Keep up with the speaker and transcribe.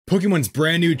Pokemon's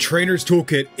brand new Trainer's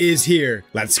Toolkit is here.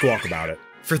 Let's squawk about it.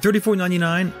 For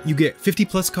 $34.99, you get 50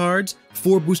 plus cards,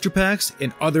 4 booster packs,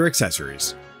 and other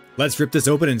accessories. Let's rip this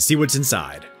open and see what's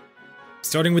inside.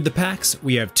 Starting with the packs,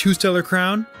 we have 2 Stellar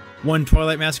Crown, 1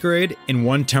 Twilight Masquerade, and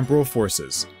 1 Temporal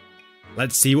Forces.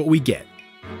 Let's see what we get.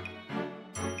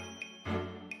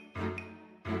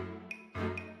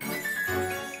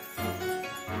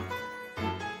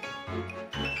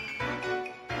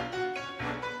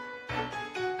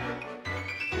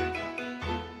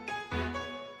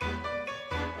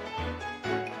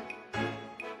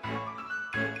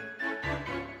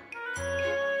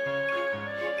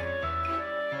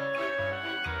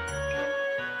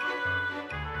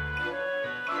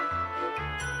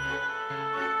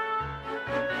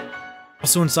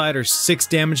 Also inside are 6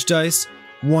 damage dice,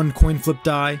 1 coin flip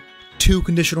die, 2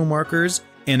 conditional markers,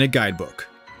 and a guidebook.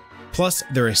 Plus,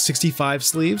 there are 65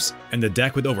 sleeves, and a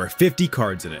deck with over 50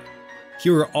 cards in it.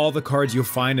 Here are all the cards you'll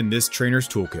find in this Trainer's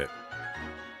Toolkit.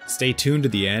 Stay tuned to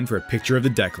the end for a picture of the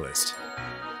deck list.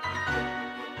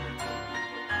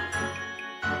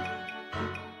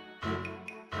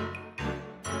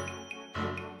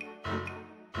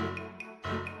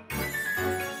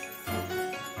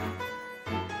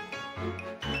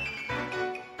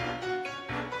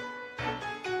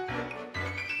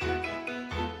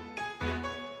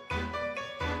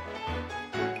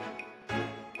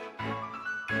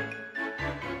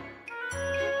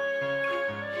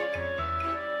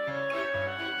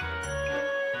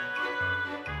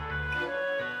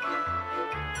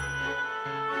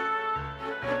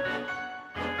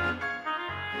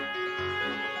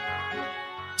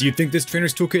 Do you think this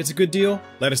Trainer's Toolkit is a good deal?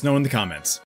 Let us know in the comments.